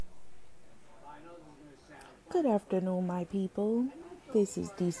Good afternoon, my people. This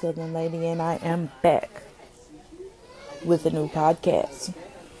is the Southern Lady, and I am back with a new podcast.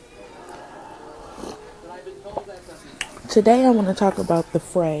 Today, I want to talk about the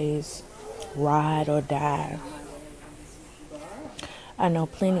phrase ride or die. I know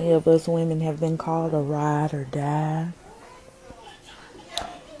plenty of us women have been called a ride or die,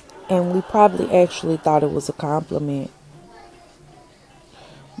 and we probably actually thought it was a compliment.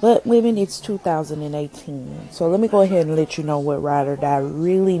 But women, it's 2018, so let me go ahead and let you know what ride or die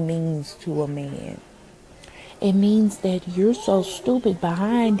really means to a man. It means that you're so stupid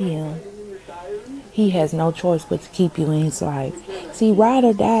behind him, he has no choice but to keep you in his life. See, ride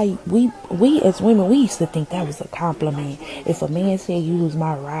or die, we as women, we used to think that was a compliment. If a man said you was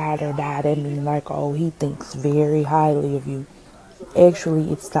my ride or die, that means like, oh, he thinks very highly of you.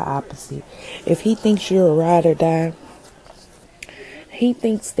 Actually, it's the opposite. If he thinks you're a ride or die, he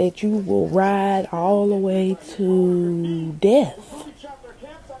thinks that you will ride all the way to death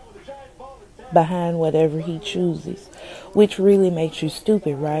behind whatever he chooses, which really makes you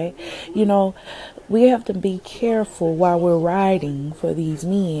stupid, right? You know, we have to be careful while we're riding for these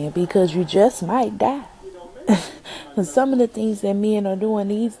men because you just might die. Because some of the things that men are doing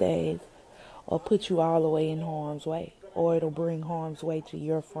these days will put you all the way in harm's way, or it'll bring harm's way to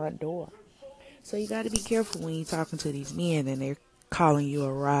your front door. So you got to be careful when you're talking to these men and they're calling you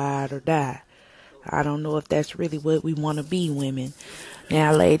a ride or die. I don't know if that's really what we want to be, women.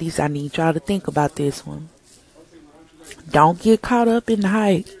 Now, ladies, I need y'all to think about this one. Don't get caught up in the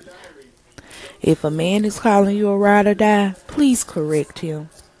hype. If a man is calling you a ride or die, please correct him.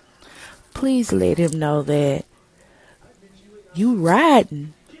 Please let him know that you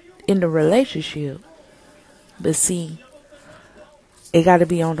riding in the relationship. But see, it got to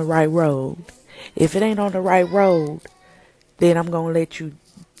be on the right road. If it ain't on the right road, then I'm going to let you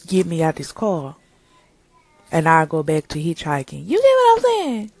get me out this car. And I'll go back to hitchhiking. You get what I'm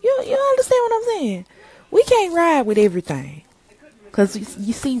saying? You understand what I'm saying? We can't ride with everything. Because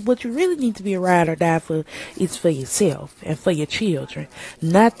you see, what you really need to be a ride or die for is for yourself and for your children.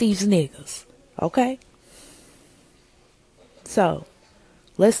 Not these niggas. Okay? So,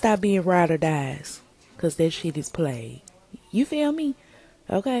 let's stop being ride or dies. Because that shit is played. You feel me?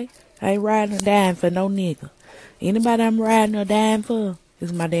 Okay? I ain't riding or dying for no nigga. Anybody I'm riding or dying for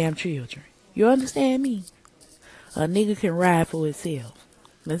is my damn children. You understand me? A nigga can ride for himself.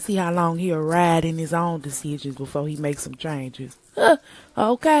 Let's see how long he'll ride in his own decisions before he makes some changes.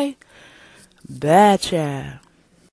 Okay? Bye, child.